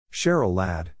Cheryl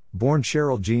Ladd, born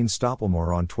Cheryl Jean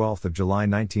Stoppelmoor on 12 July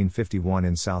 1951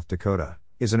 in South Dakota,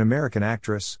 is an American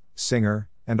actress, singer,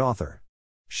 and author.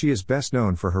 She is best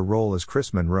known for her role as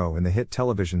Kris Munroe in the hit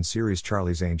television series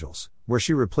Charlie's Angels, where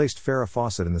she replaced Farrah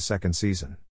Fawcett in the second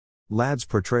season. Ladd's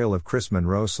portrayal of Kris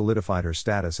Munroe solidified her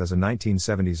status as a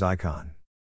 1970s icon.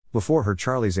 Before her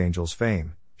Charlie's Angels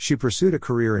fame, she pursued a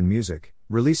career in music,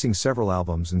 releasing several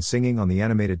albums and singing on the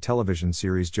animated television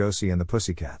series Josie and the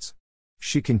Pussycats.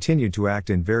 She continued to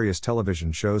act in various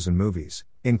television shows and movies,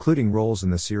 including roles in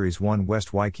the series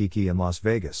West Waikiki and Las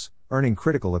Vegas, earning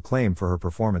critical acclaim for her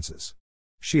performances.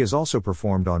 She has also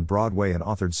performed on Broadway and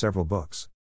authored several books.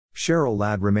 Cheryl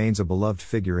Ladd remains a beloved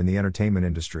figure in the entertainment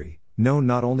industry, known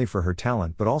not only for her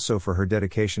talent but also for her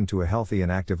dedication to a healthy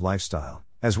and active lifestyle,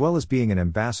 as well as being an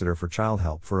ambassador for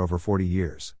Childhelp for over 40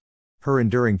 years. Her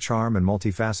enduring charm and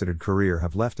multifaceted career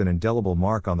have left an indelible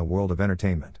mark on the world of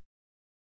entertainment.